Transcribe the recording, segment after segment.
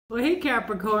Well, hey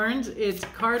Capricorns, it's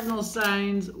Cardinal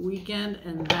Signs weekend,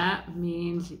 and that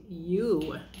means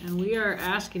you. And we are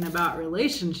asking about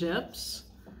relationships.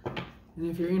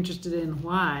 And if you're interested in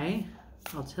why,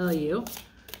 I'll tell you.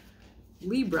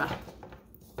 Libra.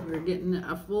 We're getting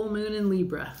a full moon in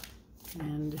Libra.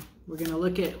 And we're going to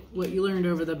look at what you learned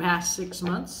over the past 6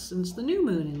 months since the new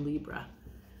moon in Libra.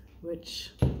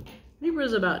 Which, Libra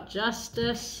is about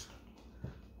justice.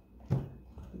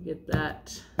 You get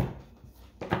that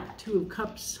Two of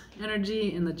Cups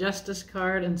energy in the Justice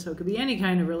card, and so it could be any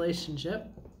kind of relationship.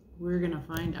 We're going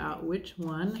to find out which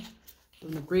one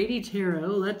from the Brady Tarot.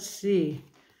 Let's see.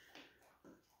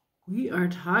 We are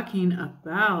talking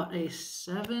about a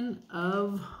Seven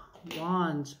of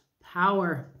Wands.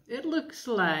 Power. It looks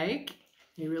like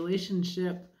a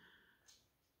relationship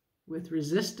with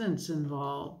resistance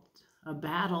involved. A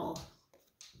battle.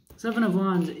 Seven of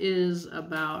Wands is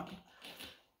about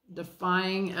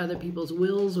defying other people's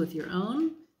wills with your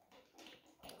own.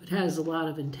 It has a lot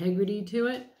of integrity to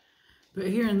it. But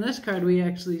here in this card, we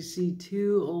actually see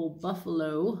two old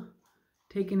buffalo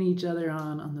taking each other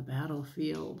on the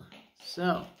battlefield.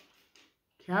 So,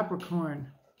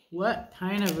 Capricorn, what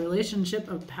kind of relationship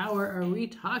of power are we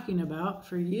talking about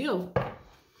for you?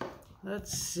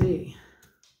 Let's see.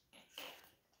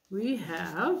 We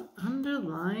have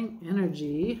underlying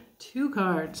energy, two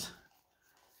cards.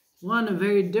 One, a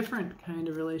very different kind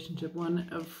of relationship, one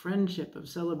of friendship, of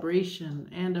celebration,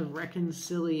 and of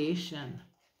reconciliation.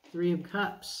 Three of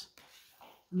Cups.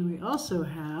 And then we also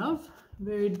have a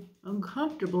very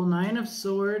uncomfortable Nine of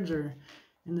Swords, or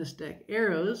in this deck,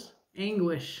 arrows,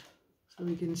 anguish. So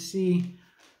we can see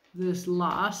this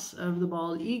loss of the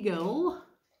bald eagle,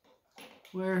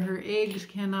 where her eggs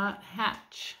cannot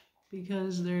hatch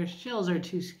because their shells are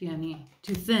too skinny,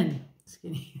 too thin,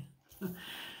 skinny.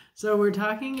 So we're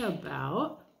talking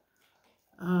about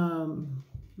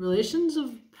relations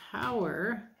of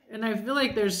power, and I feel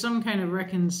like there's some kind of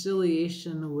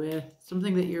reconciliation with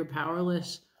something that you're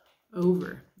powerless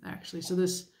over, actually. So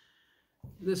this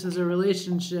is a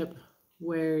relationship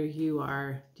where you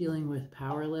are dealing with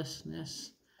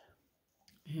powerlessness,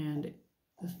 and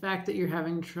the fact that you're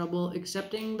having trouble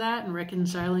accepting that and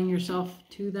reconciling yourself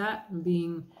to that and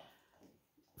being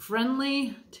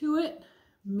friendly to it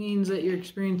means that you're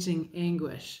experiencing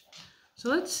anguish. So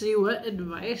let's see what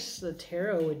advice the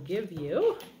tarot would give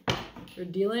you for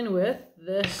dealing with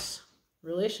this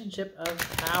relationship of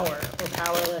power or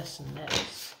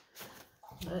powerlessness.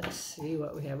 Let's see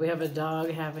what we have. We have a dog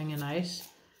having a nice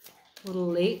little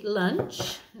late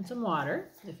lunch and some water,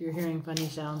 if you're hearing funny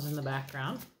sounds in the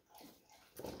background.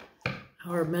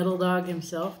 Our metal dog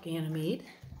himself, Ganymede.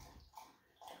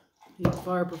 He'd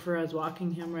far prefer us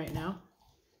walking him right now.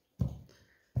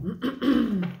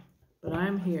 But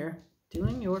I'm here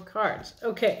doing your cards.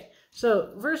 Okay,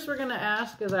 so first we're going to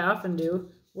ask, as I often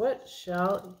do, what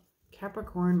shall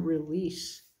Capricorn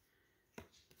release?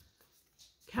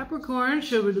 Capricorn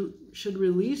should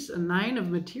release a Nine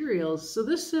of Materials. So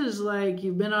this is like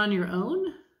you've been on your own.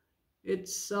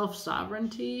 It's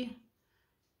self-sovereignty.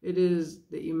 It is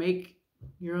that you make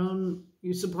your own,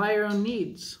 you supply your own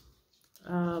needs.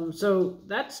 So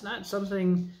that's not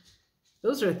something...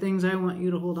 Those are things I want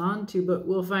you to hold on to, but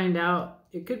we'll find out.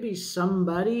 It could be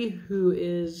somebody who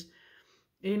is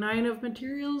a Nine of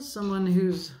Materials, someone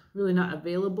who's really not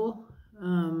available.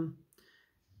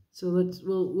 So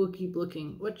we'll keep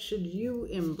looking. What should you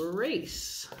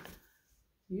embrace?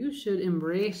 You should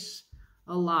embrace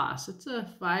a loss. It's a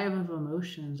Five of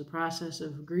Emotions, a process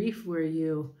of grief where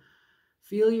you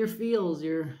feel your feels.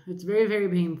 It's very, very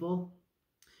painful.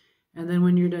 And then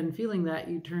when you're done feeling that,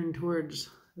 you turn towards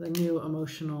the new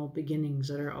emotional beginnings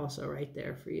that are also right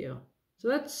there for you. So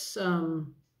that's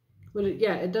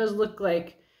it does look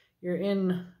like you're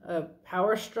in a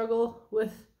power struggle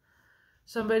with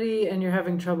somebody and you're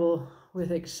having trouble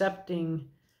with accepting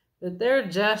that they're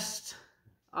just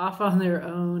off on their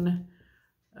own.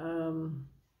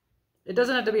 It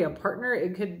doesn't have to be a partner.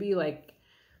 It could be like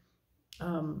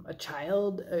a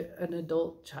child, an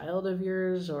adult child of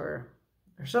yours, or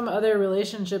some other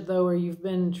relationship, though, where you've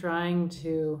been trying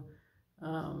to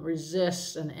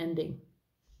resist an ending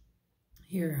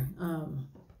here.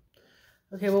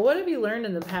 Okay, well, what have you learned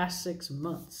in the past 6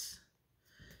 months?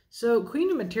 So Queen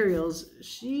of Materials,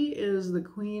 she is the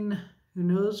queen who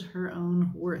knows her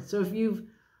own worth. So if you've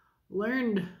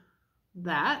learned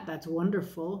that, that's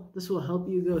wonderful. This will help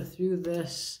you go through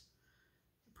this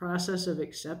process of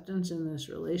acceptance in this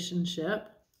relationship.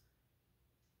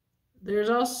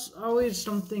 There's also always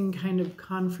something kind of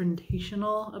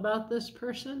confrontational about this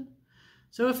person.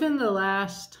 So if in the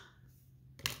last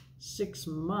 6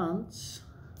 months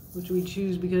which we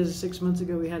choose because 6 months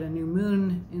ago we had a new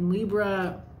moon in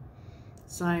Libra,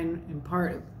 sign in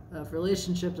part of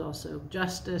relationships, also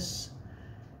justice.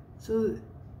 So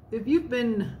if you've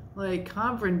been like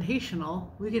confrontational,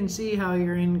 we can see how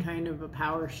you're in kind of a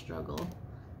power struggle.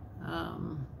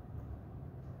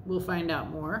 We'll find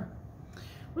out more.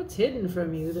 What's hidden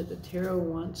from you that the tarot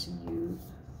wants you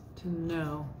to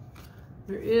know?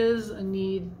 There is a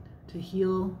need to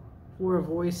heal. Four of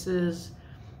Voices.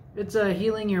 It's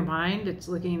healing your mind. It's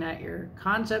looking at your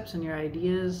concepts and your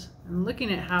ideas and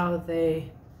looking at how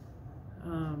they,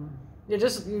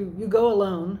 you go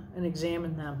alone and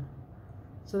examine them.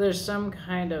 So there's some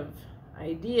kind of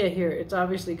idea here. It's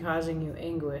obviously causing you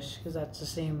anguish because that's the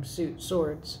same suit,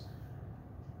 swords.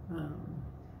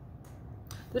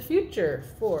 The future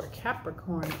for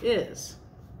Capricorn is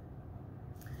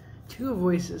Two of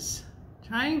Voices,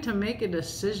 trying to make a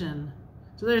decision.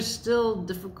 So there's still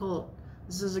difficult,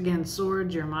 this is again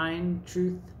swords, your mind,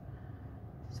 truth.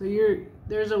 So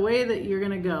there's a way that you're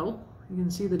going to go. You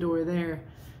can see the door there.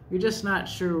 You're just not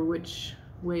sure which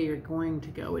way you're going to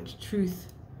go, which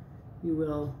truth you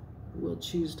will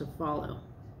choose to follow.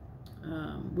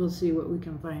 We'll see what we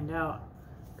can find out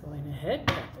going ahead,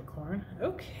 Capricorn.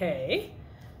 Okay,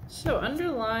 so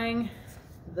underlying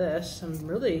this, some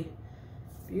really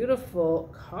beautiful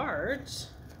cards.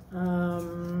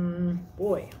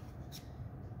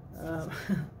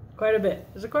 Quite a bit.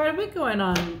 There's quite a bit going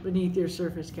on beneath your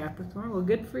surface, Capricorn. Well,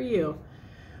 good for you.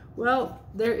 Well,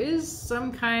 there is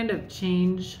some kind of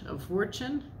change of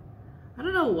fortune. I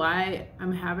don't know why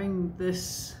I'm having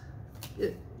this.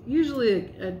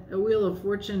 Usually a Wheel of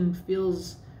Fortune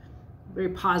feels very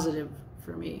positive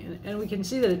for me. And we can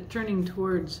see that it's turning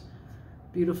towards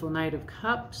beautiful Knight of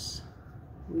Cups.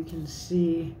 We can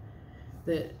see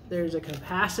that there's a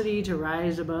capacity to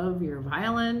rise above your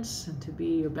violence and to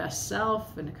be your best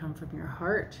self and to come from your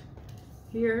heart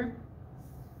here.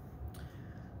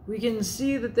 We can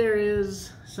see that there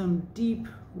is some deep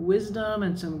wisdom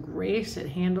and some grace at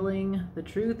handling the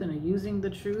truth and at using the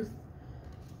truth.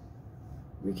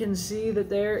 We can see that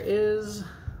there is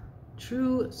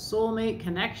true soulmate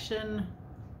connection,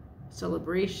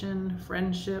 celebration,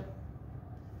 friendship.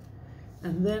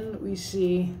 And then we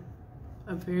see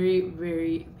a very,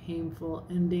 very painful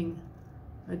ending,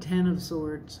 a Ten of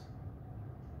Swords.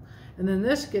 And then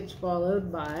this gets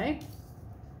followed by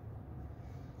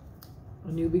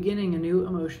a new beginning, a new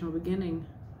emotional beginning,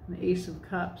 an Ace of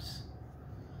Cups.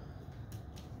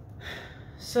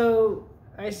 So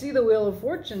I see the Wheel of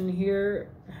Fortune here.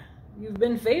 You've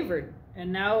been favored,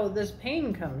 and now this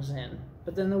pain comes in.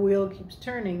 But then the wheel keeps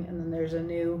turning, and then there's a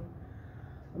new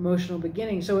emotional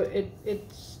beginning. So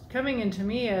it's coming into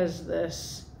me as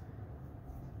this,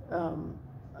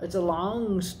 it's a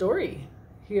long story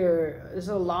here. It's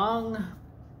a long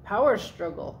power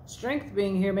struggle. Strength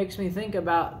being here makes me think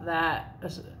about that,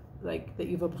 like that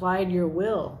you've applied your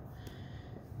will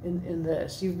in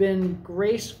this. You've been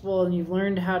graceful and you've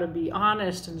learned how to be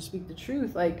honest and speak the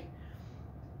truth. Like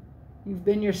you've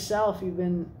been yourself. You've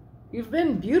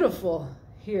been beautiful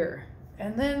here.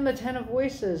 And then the Ten of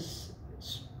Voices.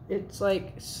 It's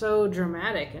like so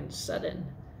dramatic and sudden.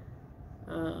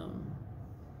 And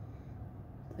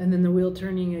then the wheel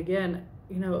turning again.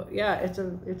 You know, yeah,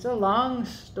 it's a long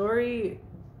story.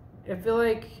 I feel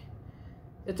like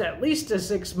it's at least a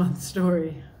 6-month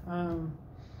story.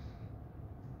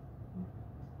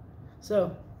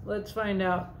 So let's find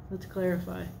out. Let's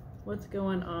clarify what's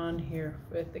going on here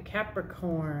with the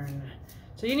Capricorn.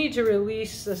 So you need to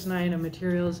release this Nine of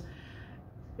Materials.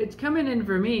 It's coming in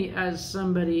for me as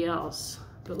somebody else,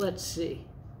 but let's see.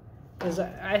 Because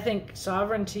I think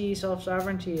sovereignty,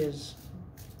 self-sovereignty is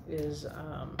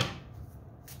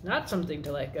not something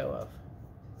to let go of.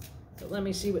 But let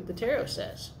me see what the tarot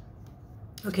says.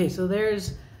 Okay, so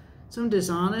there's some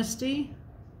dishonesty.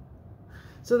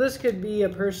 So this could be a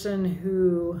person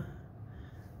who,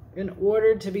 in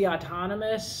order to be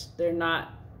autonomous, they're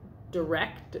not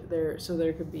direct. So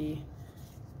there could be,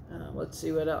 let's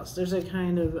see what else. There's a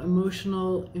kind of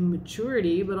emotional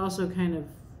immaturity, but also kind of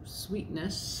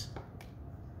sweetness.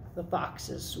 The fox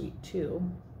is sweet too.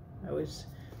 I always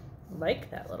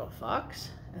like that little fox.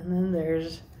 And then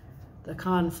there's the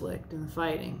conflict and the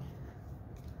fighting.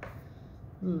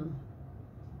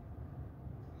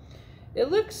 It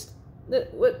looks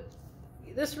that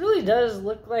this really does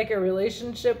look like a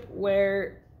relationship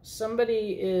where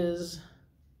somebody is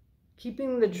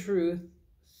keeping the truth,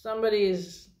 somebody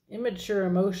is immature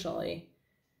emotionally,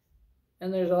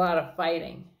 and there's a lot of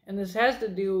fighting. And this has to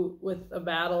do with a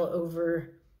battle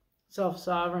over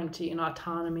self-sovereignty and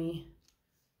autonomy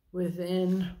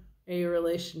within a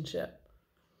relationship.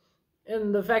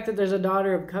 and the fact that there's a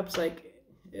Daughter of Cups, like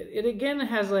it again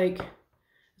has like,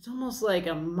 it's almost like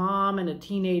a mom and a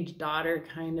teenage daughter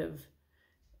kind of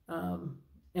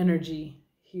energy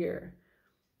here.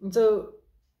 And so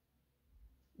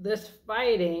this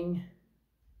fighting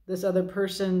this other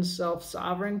person's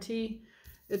self-sovereignty,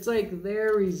 it's like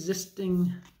they're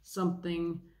resisting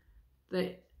something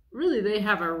that really they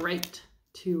have a right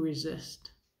to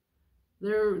resist.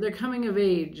 They're coming of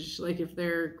age, like if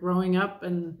they're growing up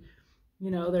and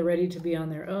they're ready to be on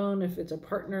their own. If it's a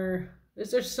partner,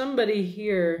 is there somebody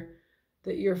here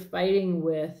that you're fighting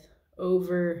with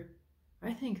over,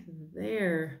 I think,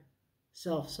 their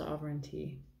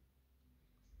self-sovereignty?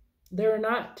 They're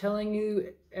not telling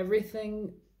you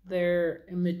everything. They're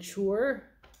immature.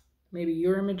 Maybe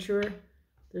you're immature.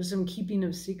 There's some keeping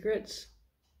of secrets.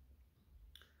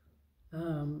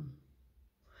 And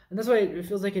that's why it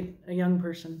feels like a young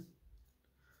person.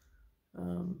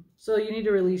 So you need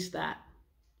to release that.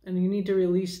 And you need to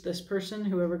release this person,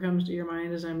 whoever comes to your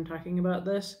mind as I'm talking about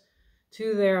this,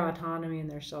 to their autonomy and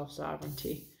their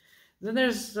self-sovereignty. Then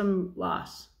there's some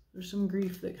loss. There's some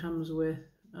grief that comes with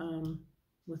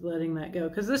letting that go.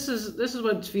 Because this is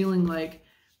what it's feeling like.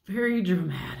 Very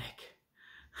dramatic.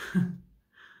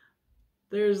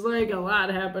 There's like a lot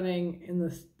happening in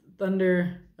the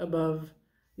thunder above.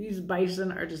 These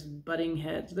bison are just butting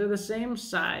heads. They're the same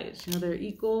size. They're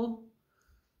equal.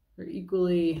 They're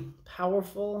equally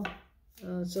powerful.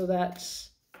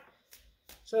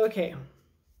 Okay.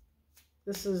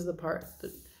 This is the part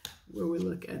where we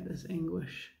look at this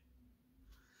anguish.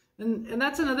 And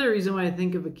that's another reason why I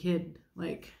think of a kid,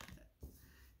 like,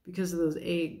 because of those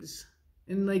eggs.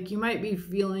 And like you might be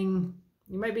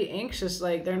anxious,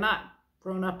 like they're not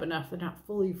grown up enough, they're not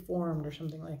fully formed or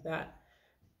something like that.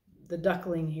 The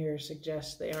duckling here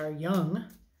suggests they are young.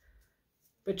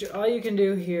 But all you can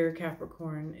do here,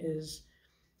 Capricorn, is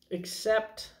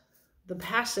accept the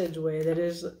passageway that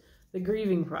is the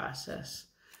grieving process.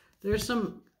 There's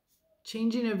some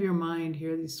changing of your mind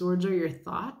here. These swords are your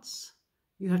thoughts.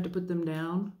 You have to put them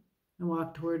down and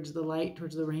walk towards the light,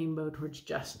 towards the rainbow, towards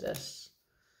justice.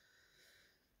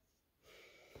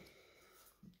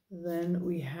 Then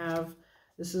we have,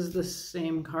 this is the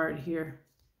same card here,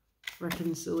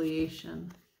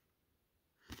 reconciliation.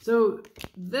 So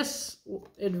this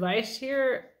advice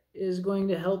here is going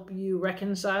to help you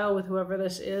reconcile with whoever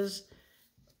this is.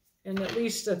 And at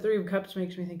least the Three of Cups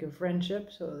makes me think of friendship.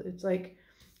 So it's like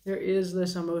there is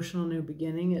this emotional new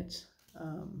beginning. It's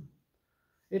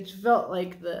felt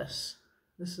like this.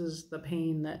 This is the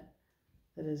pain that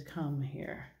has come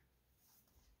here.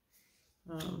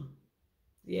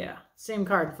 Yeah, same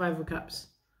card, Five of Cups.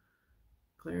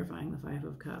 Clarifying the Five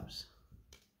of Cups.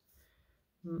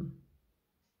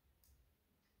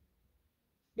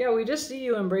 Yeah, we just see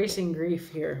you embracing grief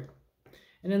here.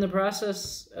 And in the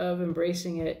process of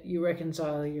embracing it, you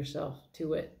reconcile yourself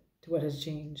to it, to what has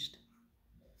changed.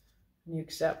 And you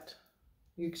accept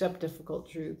difficult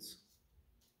truths.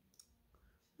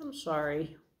 I'm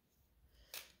sorry.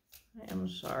 I am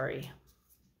sorry.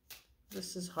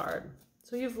 This is hard.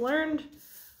 So you've learned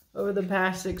over the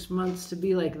past 6 months to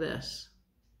be like this.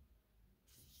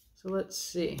 So let's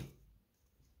see.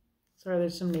 Sorry,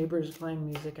 there's some neighbors playing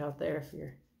music out there if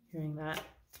you're hearing that.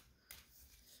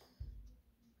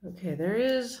 Okay, there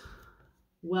is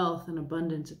wealth and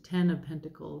abundance, a 10 of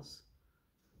Pentacles.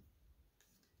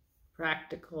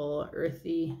 Practical,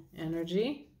 earthy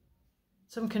energy.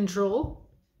 Some control.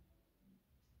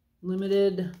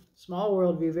 Limited, small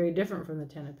worldview, very different from the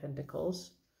 10 of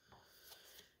Pentacles.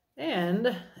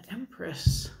 And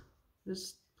Empress.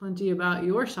 There's plenty about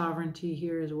your sovereignty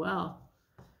here as well.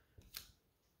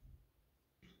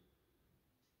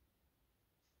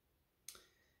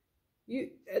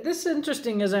 This is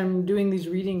interesting as I'm doing these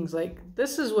readings, like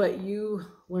this is what you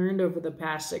learned over the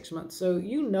past 6 months. So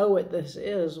you know what this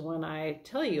is when I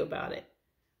tell you about it,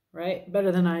 right?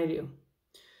 Better than I do.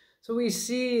 So we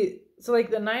see, so like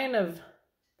the 9 of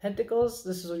Pentacles,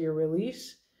 this is your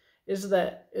release,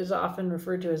 is often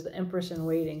referred to as the Empress in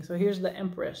waiting. So here's the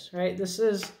Empress, right? This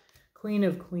is Queen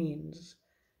of Queens.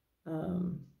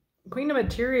 Queen of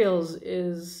Materials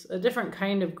is a different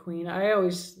kind of queen. I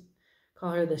always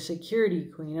call her the security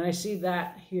queen. And I see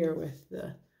that here with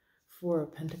the 4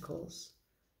 of Pentacles.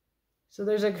 So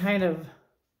there's a kind of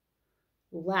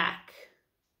lack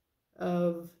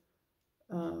of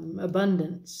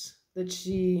abundance that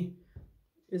she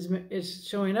is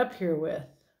showing up here with.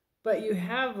 But you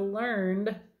have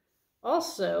learned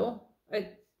also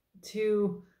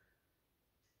to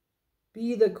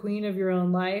be the queen of your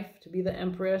own life, to be the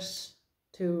Empress,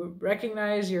 to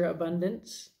recognize your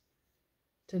abundance,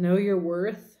 to know your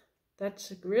worth,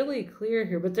 that's really clear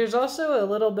here. But there's also a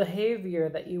little behavior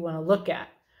that you want to look at.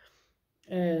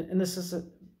 And this is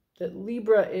that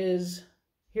Libra is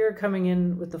here coming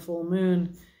in with the full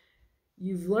moon.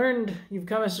 You've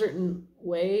come a certain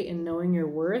way in knowing your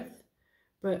worth.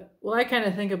 But, well, I kind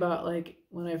of think about, like,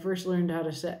 when I first learned how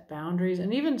to set boundaries,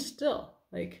 and even still,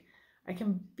 like, I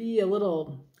can be a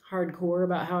little hardcore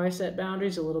about how I set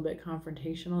boundaries, a little bit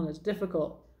confrontational, and it's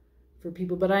difficult for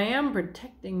people, but I am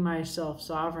protecting my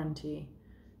self-sovereignty.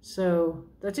 So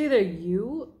that's either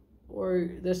you or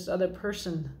this other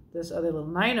person, this other little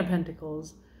Nine of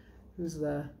Pentacles, who's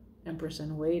the Empress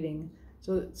in waiting.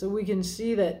 So we can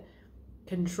see that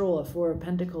control, a Four of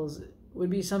Pentacles,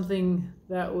 would be something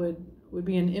that would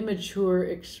be an immature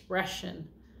expression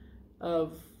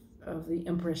of the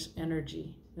Empress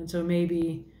energy. And so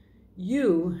maybe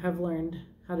you have learned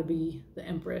how to be the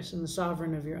Empress and the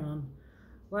sovereign of your own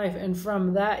life. And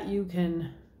from that, you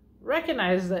can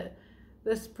recognize that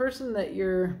this person that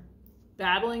you're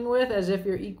battling with, as if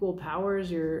you're equal powers,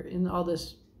 you're in all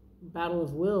this battle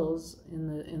of wills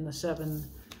in the Seven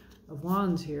of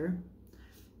Wands here,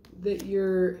 that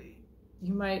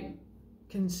you might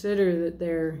consider that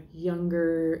they're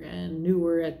younger and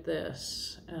newer at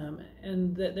this,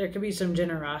 and that there could be some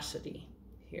generosity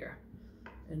here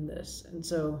in this. And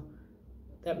so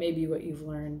that may be what you've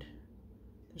learned.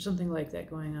 There's something like that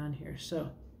going on here. So,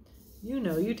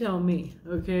 you tell me,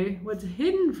 okay? What's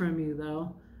hidden from you,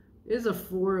 though, is a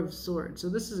Four of Swords. So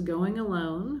this is going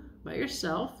alone by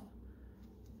yourself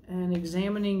and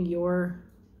examining your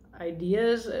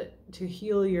ideas to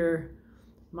heal your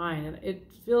mind. And it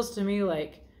feels to me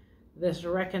like this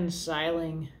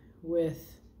reconciling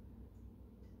with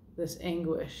this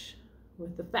anguish,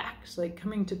 with the facts, like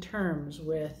coming to terms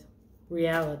with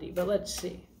reality. But let's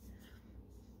see.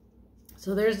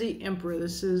 So there's the Emperor.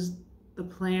 This is the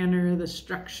planner, the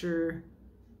structure,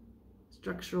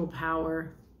 structural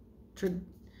power. I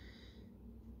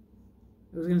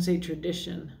was going to say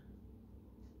tradition.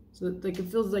 So like it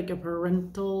feels like a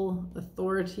parental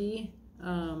authority,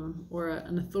 or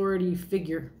an authority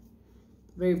figure,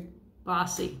 very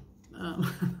bossy.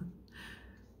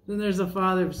 Then there's the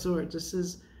Father of Swords. This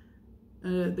is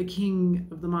the king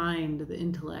of the mind, the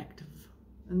intellect,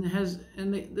 and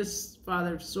this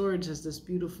Father of Swords has this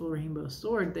beautiful rainbow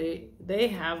sword. They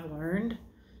have learned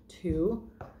to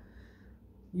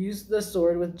use the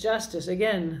sword with justice.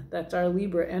 Again, that's our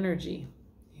Libra energy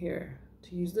here,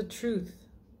 to use the truth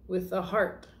with the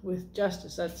heart, with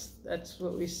justice. That's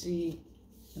what we see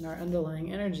in our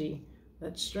underlying energy,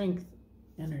 that strength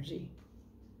energy.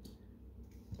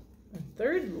 And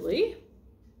thirdly,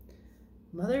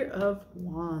 Mother of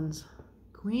Wands,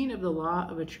 Queen of the Law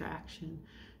of Attraction.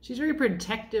 She's very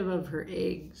protective of her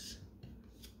eggs.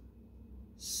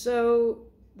 So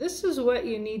this is what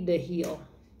you need to heal,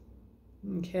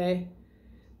 okay?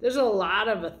 There's a lot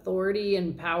of authority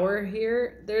and power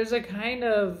here. There's a kind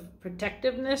of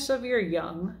protectiveness of your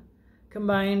young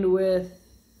combined with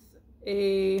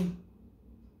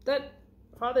that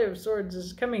Father of Swords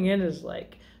is coming in as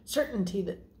like certainty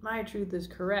that my truth is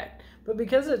correct. But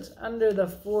because it's under the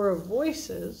Four of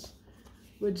Voices,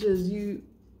 which is you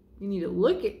need to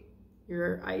look at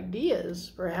your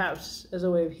ideas perhaps as a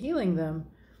way of healing them,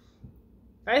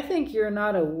 I think you're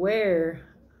not aware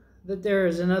that there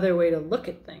is another way to look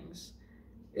at things.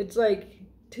 It's like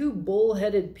two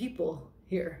bull-headed people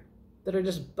here that are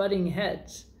just butting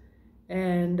heads,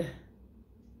 and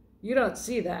you don't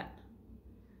see that.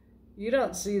 You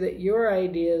don't see that your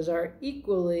ideas are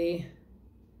equally,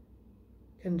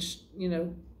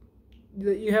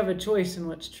 that you have a choice in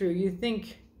what's true. You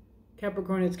think,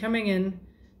 Capricorn, it's coming in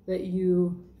that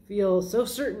you feel so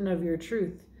certain of your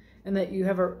truth and that you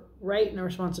have a right and a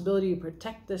responsibility to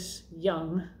protect this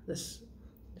young. It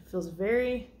feels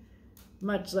very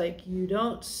much like you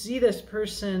don't see this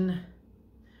person,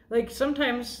 like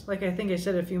sometimes, like I think I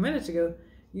said a few minutes ago,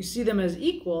 you see them as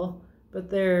equal,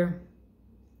 but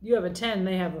you have a 10,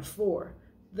 they have a 4.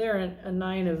 They're a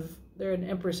 9 they're an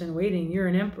Empress in waiting, you're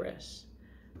an Empress.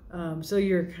 So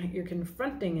you're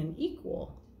confronting an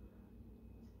equal,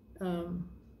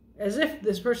 as if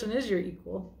this person is your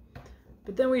equal.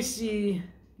 But then we see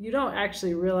you don't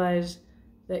actually realize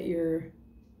that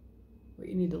what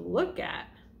you need to look at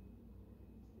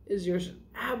is your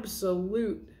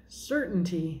absolute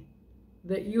certainty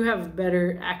that you have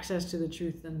better access to the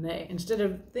truth than they, instead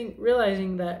of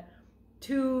realizing that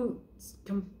two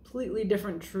completely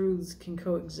different truths can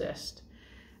coexist,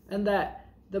 and that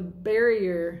the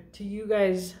barrier to you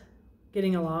guys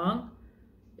getting along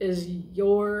is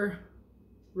your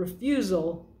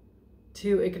refusal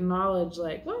to acknowledge,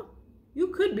 like, well, you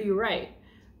could be right.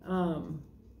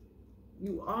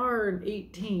 you are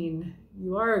 18,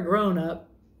 you are a grown-up.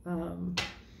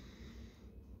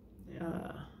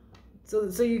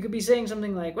 So you could be saying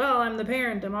something like, well, I'm the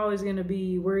parent, I'm always going to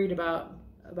be worried about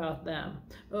them.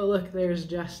 Oh, look, there's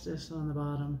Justice on the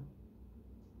bottom.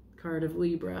 Card of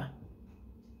Libra.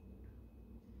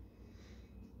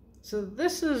 So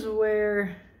this is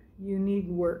where you need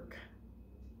work.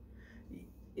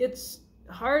 It's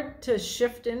hard to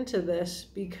shift into this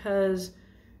because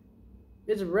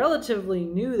it's relatively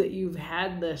new that you've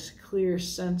had this clear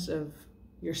sense of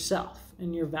yourself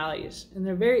and your values. And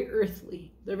they're very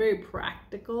earthly. They're very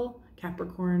practical.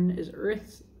 Capricorn is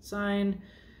earth sign.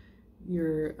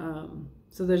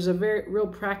 So there's a very real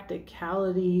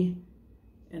practicality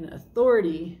and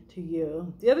authority to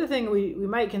you. The other thing we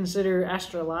might consider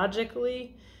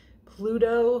astrologically,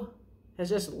 Pluto has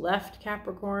just left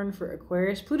Capricorn for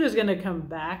Aquarius. Pluto's going to come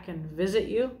back and visit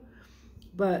you,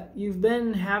 but you've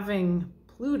been having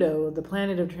Pluto, the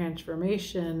planet of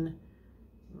transformation,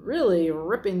 really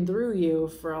ripping through you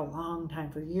for a long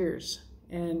time, for years.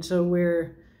 And so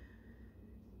we're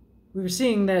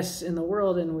seeing this in the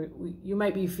world, and you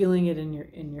might be feeling it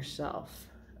in yourself.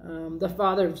 The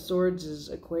Father of Swords is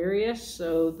Aquarius,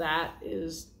 so that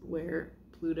is where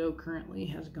Pluto currently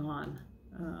has gone,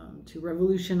 to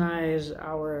revolutionize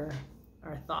our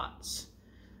thoughts,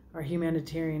 our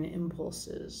humanitarian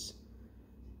impulses.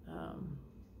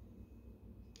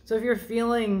 So if you're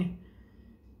feeling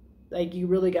like you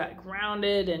really got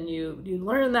grounded and you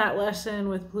learned that lesson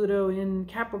with Pluto in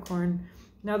Capricorn,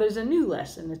 now there's a new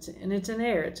lesson. It's in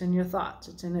air. It's in your thoughts.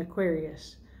 It's in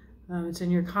Aquarius. It's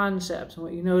in your concepts and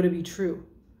what you know to be true.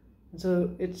 And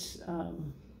so it's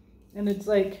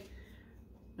like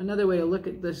another way to look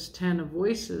at this 10 of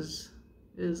Voices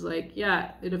is like,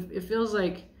 yeah, it feels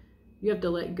like you have to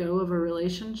let go of a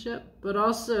relationship, but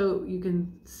also you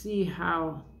can see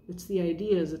how it's the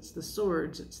ideas, it's the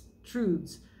swords, it's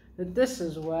truths, that this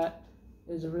is what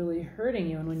is really hurting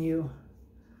you. And when you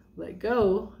let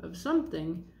go of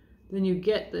something, then you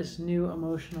get this new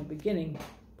emotional beginning,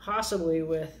 possibly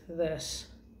with this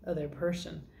other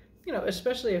person,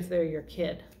 especially if they're your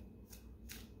kid,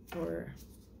 or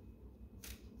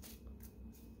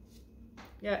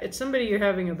yeah, it's somebody you're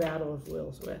having a battle of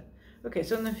wills with. Okay,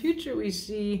 so in the future we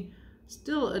see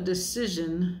still a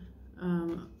decision.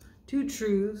 Two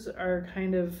truths are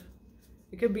kind of,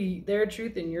 it could be their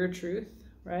truth and your truth,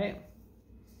 right?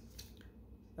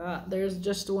 There's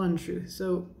just one truth.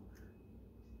 So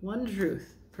one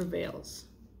truth prevails.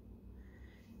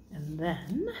 And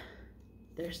then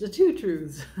there's the two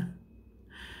truths.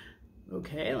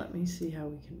 Okay, let me see how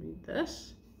we can read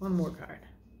this. One more card.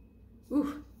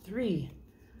 Ooh, 3.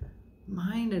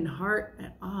 Mind and heart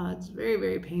at odds. Very,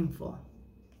 very painful.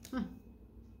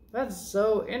 That's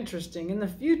so interesting. In the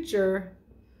future,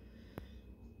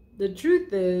 the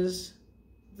truth is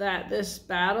that this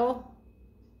battle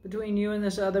between you and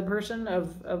this other person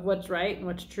of what's right and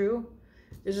what's true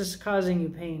is just causing you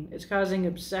pain. It's causing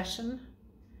obsession.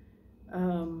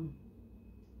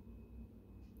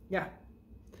 Yeah.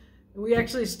 We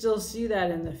actually still see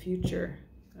that in the future.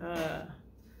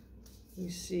 We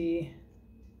see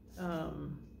a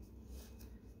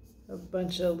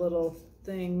bunch of little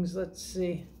things. Let's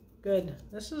see. Good.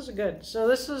 This is good. So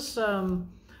this is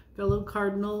fellow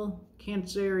cardinal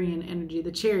Cancerian energy,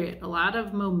 the Chariot. A lot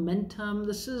of momentum.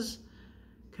 This is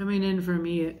coming in for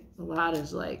me. A lot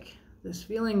is like this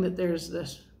feeling that there's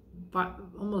this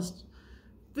almost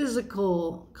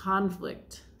physical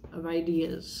conflict of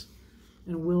ideas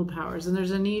and willpowers, and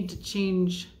there's a need to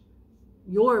change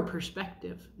your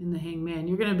perspective in the Hangman.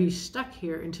 You're going to be stuck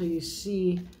here until you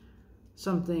see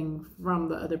something from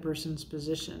the other person's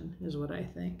position, is what I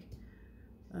think.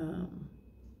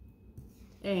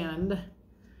 And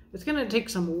it's going to take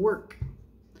some work.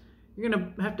 You're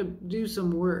going to have to do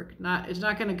some work. It's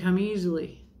not going to come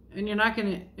easily. And you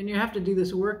have to do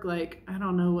this work like, I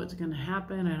don't know what's going to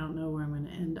happen. I don't know where I'm going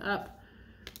to end up.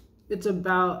 It's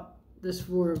about this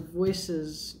 4 of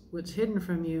Voices, what's hidden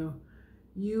from you.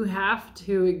 You have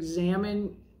to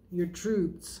examine your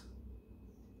truths.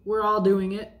 We're all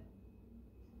doing it.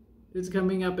 It's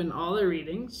coming up in all the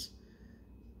readings.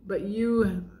 But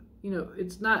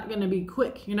it's not going to be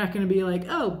quick. You're not going to be like,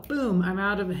 oh, boom, I'm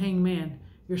out of the Hangman.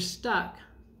 You're stuck.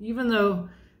 Even though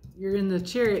you're in the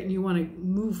Chariot and you want to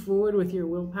move forward with your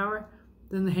willpower,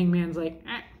 then the Hangman's like,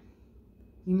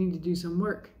 you need to do some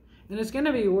work. And it's going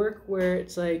to be work where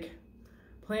it's like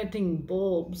planting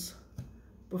bulbs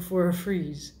before a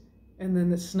freeze, and then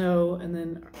the snow, and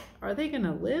then are they going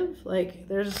to live? Like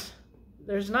there's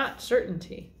not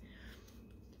certainty.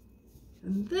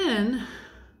 And then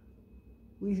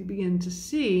we begin to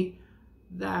see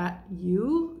that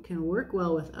you can work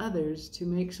well with others to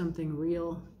make something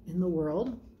real in the world.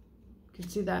 You can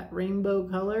see that rainbow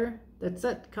color. That's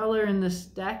that color in this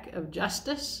deck of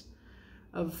justice,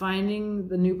 of finding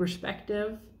the new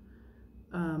perspective.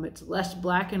 It's less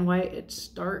black and white. It's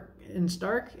stark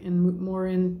and more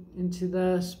into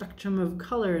the spectrum of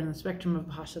color and the spectrum of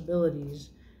possibilities.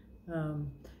 And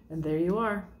there you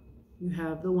are. You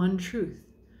have the one truth.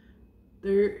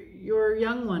 There, your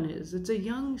young one is. It's a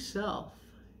young self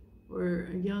or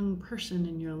a young person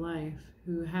in your life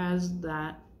who has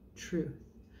that truth,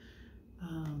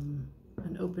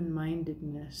 an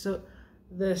open-mindedness. So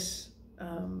this,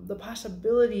 the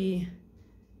possibility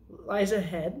lies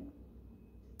ahead.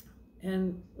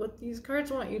 And what these cards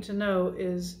want you to know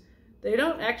is they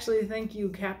don't actually think you,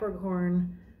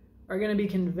 Capricorn, are going to be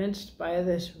convinced by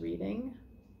this reading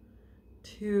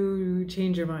to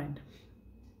change your mind.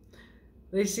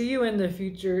 They see you in the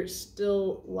future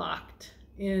still locked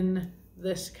in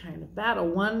this kind of battle.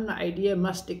 One idea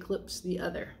must eclipse the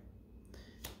other.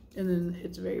 And then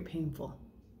it's very painful.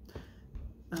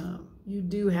 You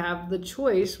do have the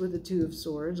choice with the Two of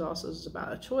Swords. Also, it's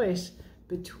about a choice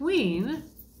between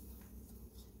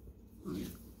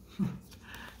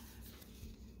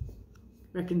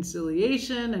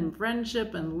reconciliation and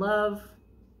friendship and love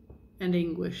and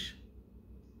anguish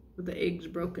with the eggs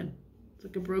broken. It's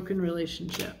like a broken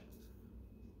relationship.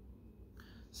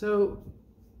 So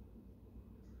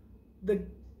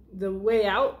the way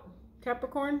out,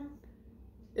 Capricorn,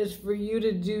 is for you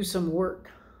to do some work,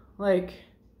 like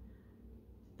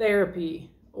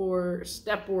therapy or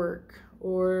step work,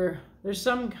 or there's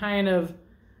some kind of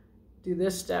do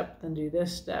this step, then do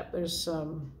this step. There's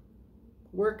some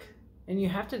work, and you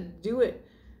have to do it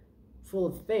full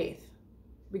of faith,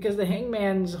 because the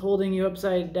Hangman's holding you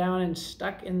upside down and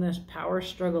stuck in this power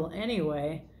struggle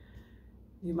anyway.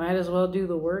 You might as well do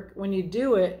the work. When you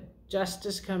do it,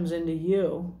 justice comes into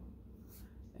you,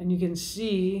 and you can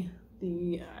see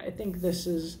I think this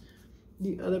is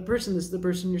the other person. This is the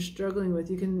person you're struggling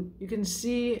with. You can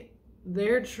see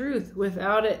their truth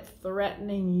without it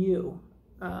threatening you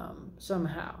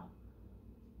somehow.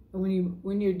 And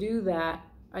when you do that,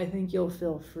 I think you'll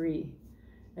feel free,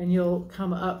 and you'll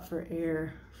come up for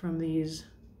air from these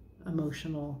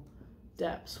emotional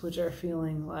depths, which are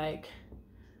feeling like,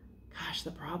 gosh, the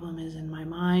problem is in my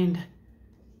mind.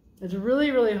 It's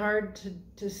really, really hard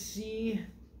to see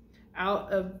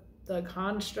out of the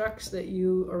constructs that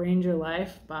you arrange your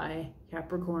life by,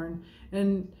 Capricorn,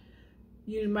 and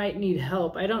you might need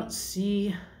help. I don't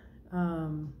see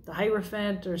the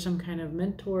Hierophant or some kind of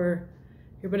mentor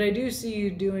here, but I do see you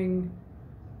doing,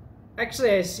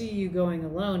 actually I see you going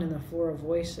alone in the Four of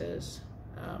Voices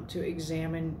to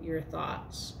examine your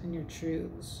thoughts and your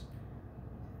truths.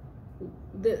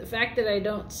 The fact that I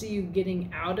don't see you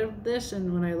getting out of this,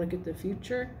 and when I look at the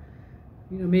future,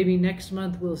 you know, maybe next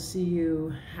month we'll see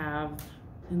you have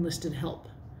enlisted help.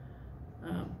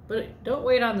 But don't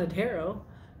wait on the tarot.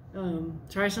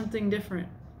 Try something different.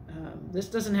 This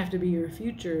doesn't have to be your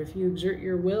future. If you exert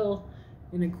your will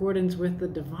in accordance with the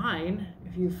divine,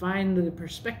 if you find the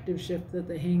perspective shift that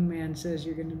the Hangman says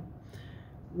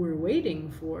we're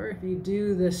waiting for, if you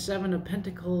do the Seven of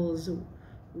Pentacles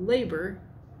labor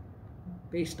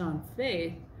based on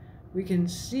faith, we can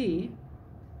see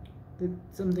that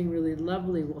something really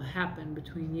lovely will happen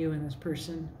between you and this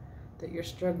person that you're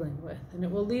struggling with. And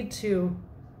it will lead to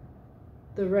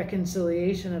the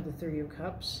reconciliation of the Three of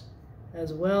Cups,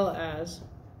 as well as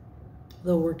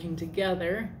the working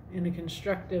together in a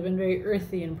constructive and very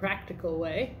earthy and practical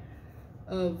way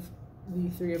of the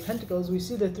Three of Pentacles. We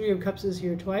see the Three of Cups is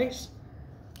here twice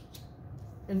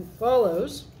and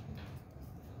follows.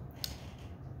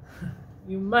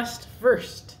 You must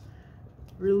first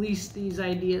release these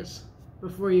ideas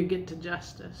before you get to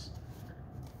justice.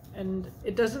 And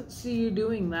it doesn't see you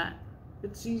doing that.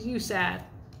 It sees you sad.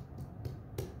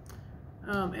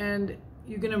 And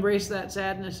you can embrace that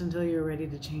sadness until you're ready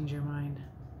to change your mind.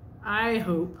 I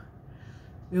hope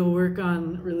you'll work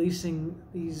on releasing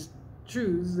these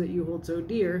truths that you hold so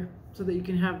dear, so that you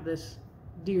can have this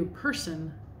dear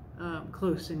person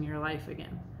close in your life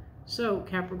again. So,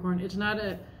 Capricorn, it's not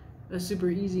a super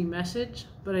easy message,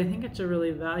 but I think it's a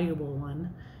really valuable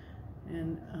one.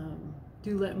 And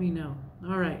do let me know.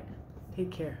 All right,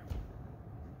 take care.